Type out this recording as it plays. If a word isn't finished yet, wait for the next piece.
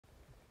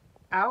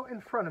out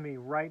in front of me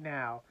right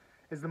now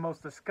is the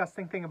most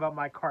disgusting thing about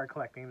my card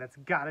collecting that's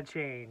gotta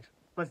change.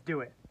 Let's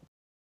do it.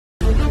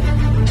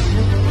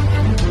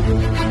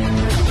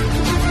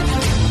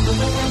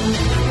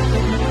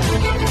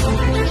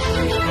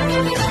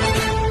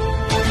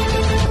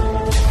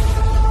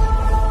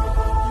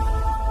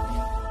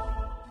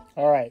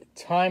 All right,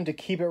 time to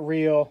keep it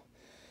real.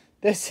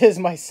 This is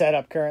my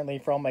setup currently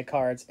for all my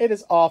cards. It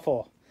is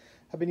awful.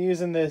 I've been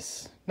using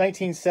this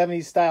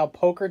 1970s style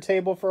poker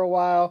table for a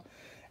while.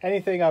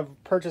 Anything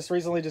I've purchased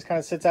recently just kind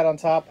of sits out on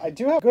top. I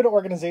do have good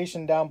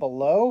organization down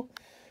below,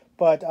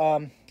 but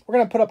we're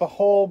going to put up a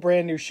whole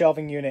brand new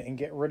shelving unit and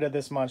get rid of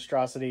this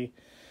monstrosity.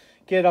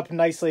 Get it up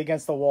nicely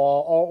against the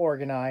wall, all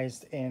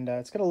organized, and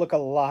it's going to look a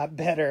lot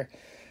better.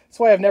 That's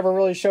why I've never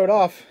really showed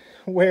off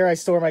where I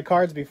store my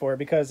cards before,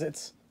 because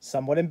it's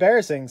somewhat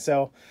embarrassing.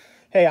 So,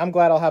 hey, I'm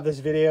glad I'll have this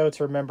video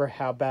to remember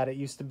how bad it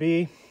used to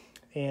be.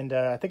 And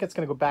I think it's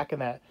going to go back in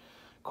that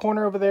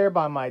corner over there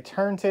by my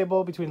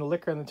turntable, between the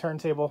liquor and the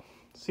turntable.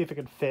 See if it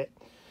can fit.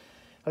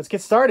 Let's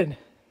get started.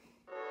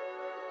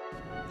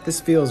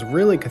 This feels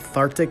really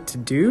cathartic to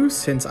do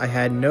since I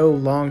had no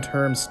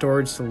long-term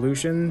storage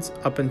solutions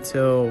up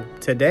until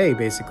today,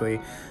 basically.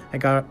 I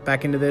got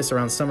back into this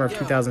around summer of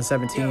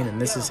 2017,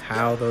 and this is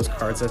how those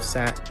cards have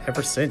sat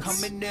ever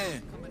since.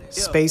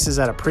 Space is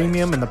at a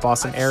premium in the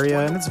Boston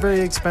area, and it's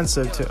very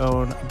expensive to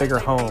own a bigger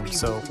home,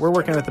 so we're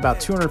working with about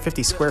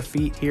 250 square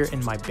feet here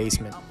in my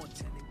basement.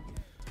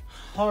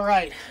 All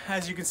right,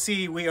 as you can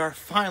see, we are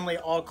finally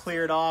all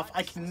cleared off.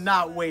 I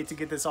cannot wait to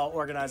get this all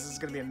organized. This is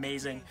going to be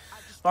amazing.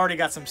 I've already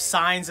got some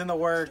signs in the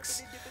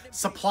works,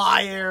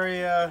 supply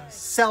area,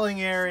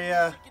 selling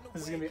area.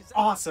 This is going to be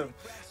awesome.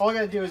 All I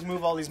got to do is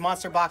move all these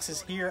monster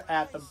boxes here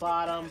at the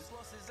bottom,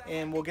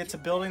 and we'll get to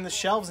building the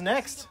shelves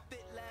next.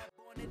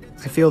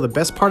 I feel the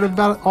best part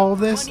about all of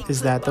this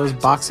is that those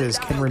boxes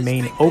can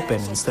remain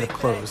open instead of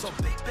closed.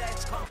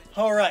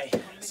 All right,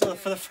 so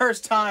for the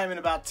first time in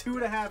about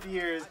 2.5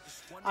 years,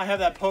 I have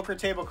that poker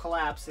table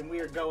collapsed, and we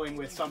are going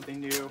with something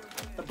new.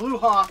 The Blue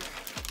Hawk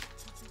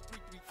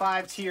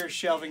 5-tier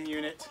shelving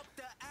unit.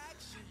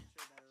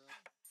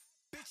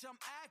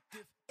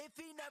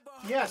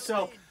 Yeah,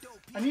 so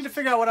I need to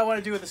figure out what I want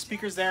to do with the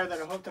speakers there that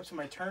are hooked up to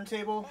my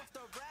turntable.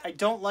 I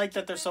don't like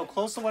that they're so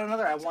close to one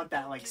another. I want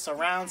that like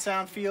surround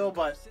sound feel,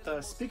 but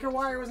the speaker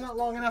wire was not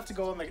long enough to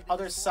go on the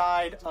other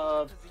side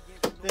of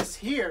this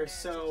here,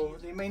 so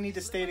they may need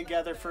to stay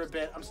together for a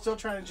bit. I'm still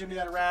trying to jimmy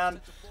that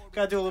around.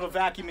 Gotta do a little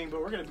vacuuming,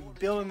 but we're gonna be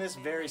building this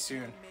very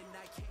soon.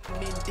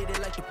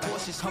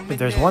 If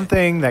there's one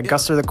thing that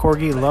Guster the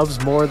Corgi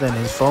loves more than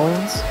his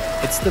phones,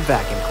 it's the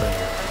vacuum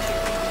cleaner.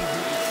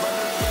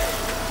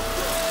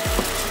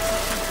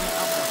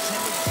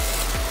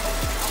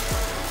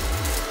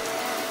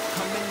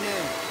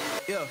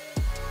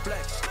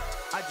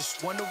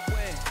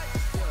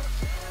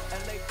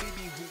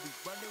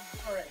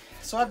 Alright,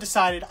 so I've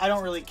decided I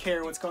don't really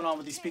care what's going on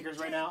with these speakers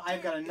right now.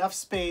 I've got enough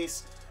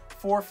space,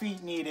 4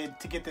 feet needed,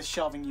 to get this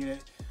shelving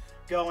unit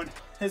going.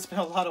 It's been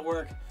a lot of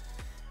work.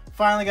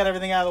 Finally got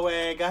everything out of the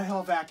way, got it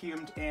all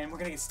vacuumed, and we're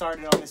gonna get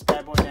started on this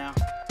bad boy now.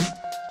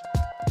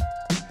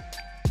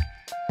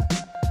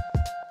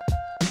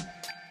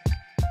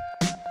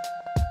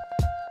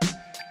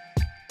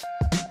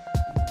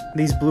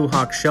 These Blue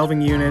Hawk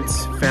shelving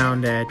units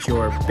found at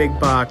your big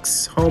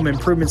box home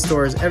improvement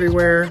stores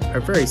everywhere are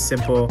very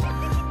simple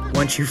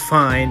once you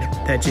find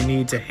that you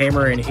need to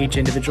hammer in each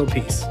individual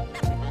piece.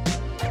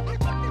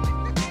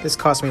 This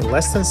cost me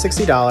less than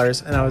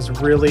 $60, and I was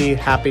really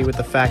happy with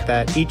the fact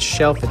that each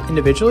shelf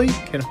individually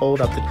can hold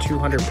up to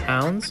 200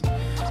 pounds.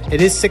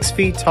 It is 6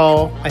 feet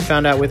tall. I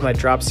found out with my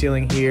drop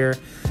ceiling here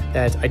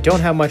that I don't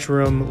have much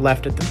room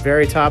left at the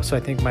very top, so I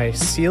think my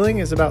ceiling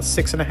is about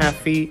 6.5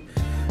 feet.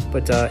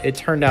 But it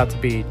turned out to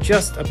be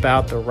just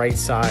about the right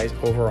size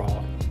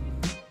overall.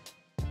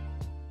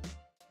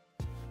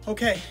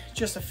 Okay,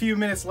 just a few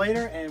minutes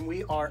later and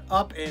we are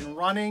up and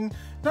running.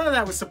 None of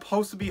that was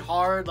supposed to be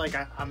hard, like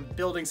I'm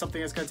building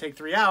something that's gonna take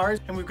 3 hours,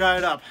 and we've got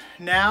it up.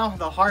 Now,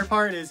 the hard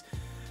part is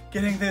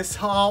getting this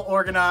all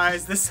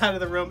organized. This side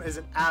of the room is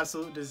an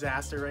absolute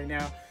disaster right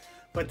now,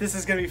 but this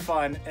is gonna be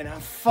fun, and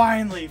I'm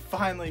finally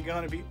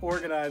gonna be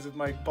organized with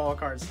my ball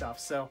card stuff.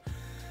 So,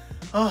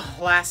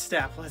 last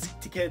step, let's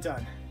get it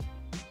done.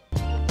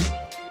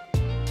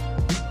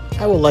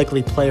 I will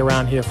likely play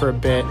around here for a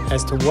bit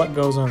as to what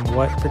goes on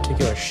what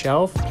particular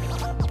shelf,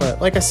 but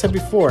like I said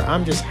before,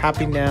 I'm just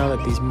happy now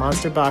that these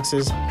monster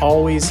boxes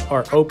always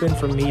are open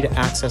for me to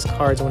access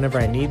cards whenever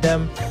I need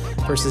them,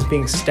 versus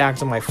being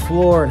stacked on my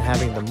floor and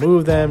having to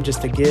move them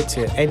just to get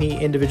to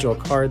any individual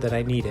card that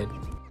I needed.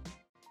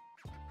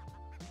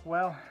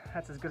 Well,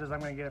 that's as good as I'm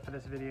going to get it for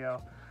this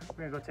video.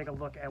 We're going to go take a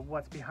look at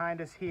what's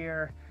behind us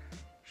here,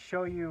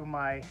 show you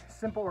my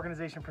simple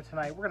organization for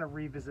tonight. We're going to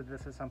revisit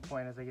this at some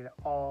point as I get it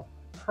all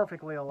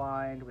perfectly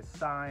aligned with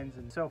signs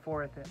and so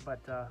forth, but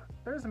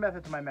there is a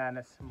method to my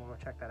madness, and we'll go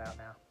check that out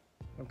now.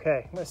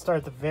 Okay, I'm going to start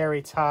at the very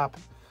top.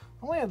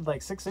 I only had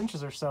like 6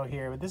 inches or so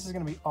here, but this is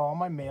going to be all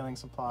my mailing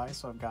supplies.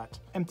 So I've got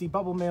empty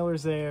bubble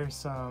mailers there,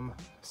 some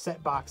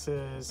set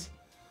boxes,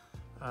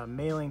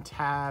 mailing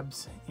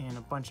tabs, and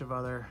a bunch of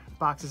other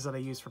boxes that I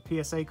use for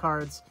PSA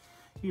cards.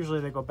 Usually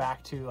they go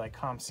back to like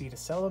ComC to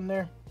sell them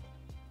there.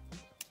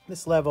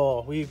 This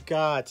level, we've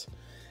got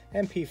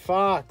MP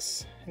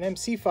Fox and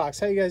MC Fox.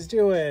 How you guys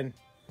doing?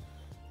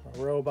 A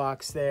row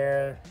box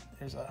there.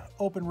 There's an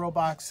open row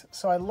box.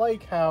 So I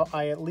like how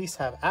I at least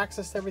have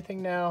access to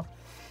everything now.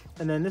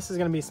 And then this is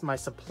going to be my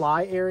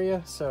supply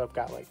area. So I've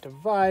got like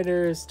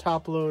dividers,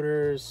 top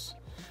loaders.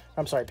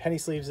 I'm sorry, penny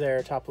sleeves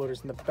there, top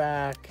loaders in the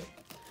back,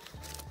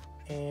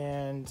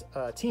 and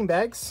team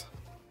bags.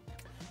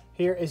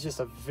 Here is just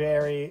a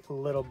very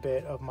little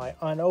bit of my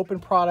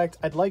unopened product.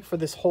 I'd like for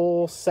this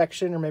whole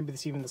section, or maybe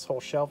even this whole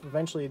shelf,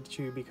 eventually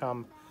to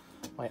become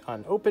my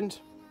unopened.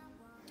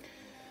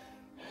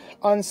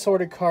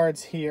 Unsorted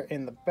cards here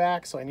in the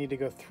back, so I need to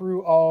go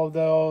through all of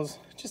those.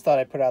 Just thought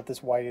I'd put out this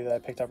whitey that I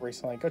picked up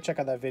recently. Go check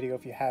out that video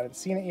if you haven't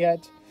seen it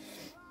yet.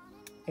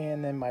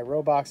 And then my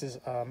row boxes,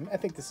 I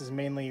think this is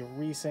mainly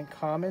recent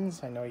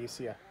commons. I know you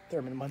see a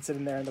Thurman Munson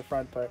in there in the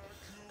front, but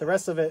the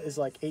rest of it is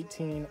like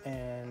 18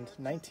 and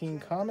 19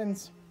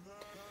 commons.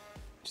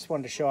 Just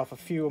wanted to show off a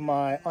few of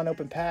my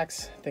unopened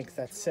packs. I think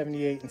that's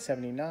 78 and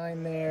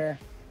 79 there.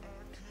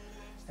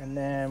 And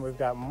then we've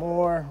got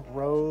more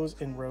rows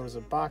and rows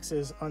of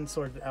boxes.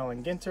 Unsorted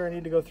Allen Ginter I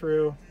need to go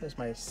through. There's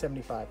my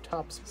 75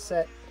 Topps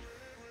set.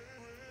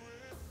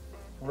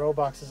 Row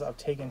boxes I've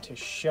taken to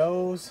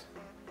shows.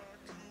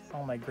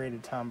 All my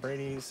graded Tom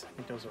Brady's. I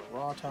think those are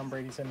raw Tom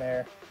Brady's in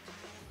there.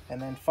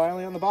 And then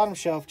finally on the bottom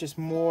shelf, just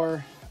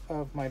more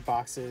of my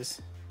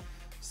boxes.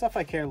 Stuff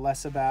I care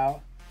less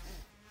about.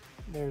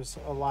 There's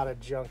a lot of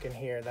junk in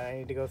here that I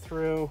need to go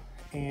through.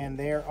 And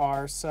there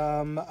are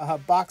some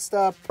boxed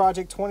up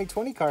Project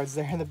 2020 cards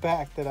there in the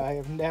back that I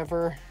have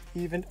never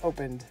even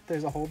opened.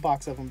 There's a whole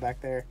box of them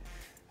back there.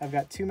 I've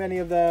got too many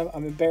of them.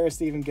 I'm embarrassed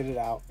to even get it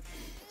out.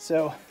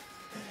 So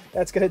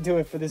that's gonna do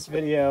it for this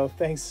video.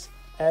 Thanks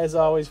as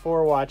always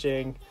for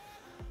watching.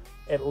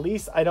 At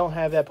least I don't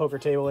have that poker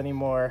table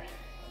anymore,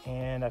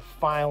 and I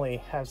finally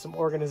have some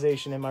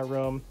organization in my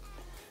room.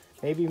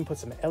 Maybe even put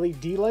some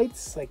LED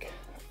lights like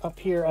up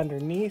here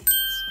underneath,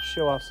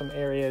 show off some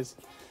areas.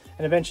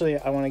 And eventually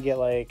I want to get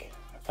like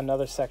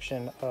another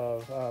section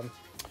of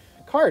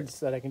cards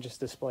that I can just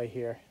display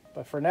here.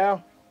 But for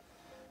now,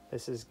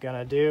 this is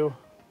gonna do.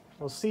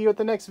 We'll see you at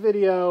the next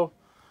video.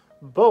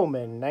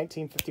 Bowman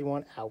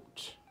 1951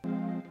 out.